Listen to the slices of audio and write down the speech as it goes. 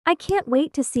I can't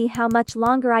wait to see how much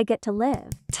longer I get to live.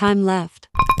 Time left.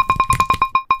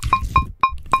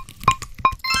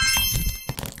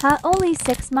 Only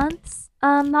 6 months?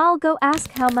 I'll go ask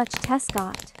how much Tess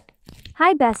got.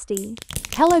 Hi, bestie.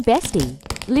 Hello, bestie.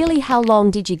 Lily, how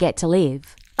long did you get to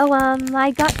live? Oh,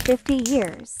 I got 50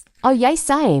 years. Oh, yay,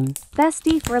 same.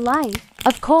 Bestie for life.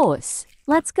 Of course.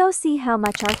 Let's go see how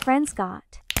much our friends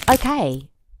got. Okay.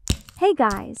 Hey,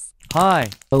 guys. Hi.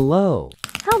 Hello.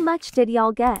 How much did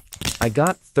y'all get? I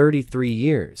got 33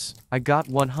 years. I got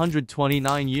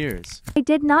 129 years. I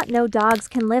did not know dogs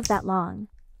can live that long.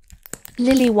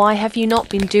 Lily, why have you not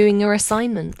been doing your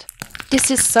assignment?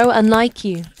 This is so unlike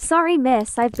you. Sorry,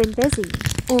 miss, I've been busy.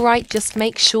 Alright, just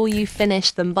make sure you finish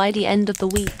them by the end of the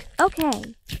week.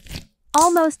 Okay.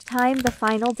 Almost time, the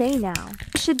final day now.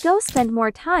 I should go spend more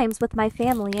times with my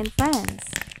family and friends.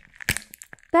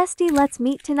 Bestie, let's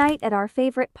meet tonight at our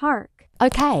favorite park.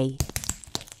 Okay.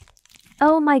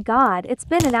 Oh my god, it's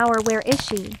been an hour, where is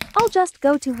she? I'll just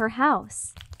go to her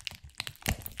house.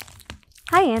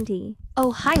 Hi, Auntie.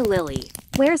 Oh, hi, Lily.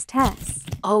 Where's Tess?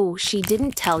 Oh, she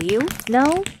didn't tell you?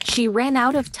 No? She ran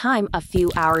out of time a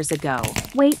few hours ago.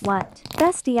 Wait, what?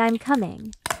 Bestie, I'm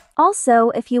coming.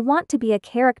 Also, if you want to be a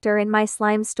character in my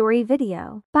slime story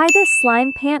video, buy this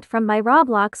slime pant from my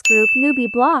Roblox group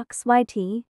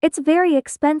NoobieBloxYT. It's very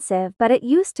expensive, but it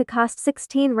used to cost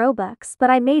 16 Robux, but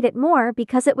I made it more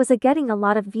because it was getting a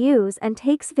lot of views and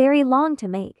takes very long to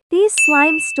make. These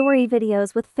slime story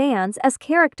videos with fans as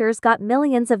characters got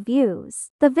millions of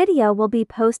views. The video will be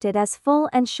posted as full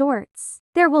and shorts.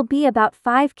 There will be about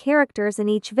 5 characters in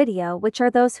each video, which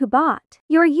are those who bought.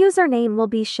 Your username will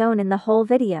be shown in the whole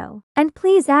video. And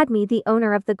please add me, the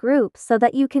owner of the group, so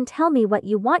that you can tell me what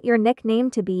you want your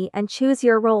nickname to be and choose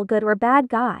your role, good or bad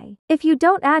guy. If you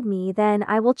don't add me, then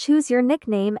I will choose your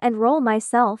nickname and role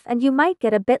myself, and you might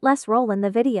get a bit less role in the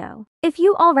video. If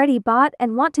you already bought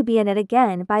and want to be in it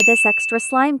again, buy this extra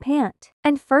slime pant.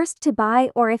 And first to buy,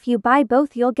 or if you buy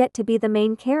both, you'll get to be the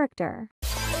main character.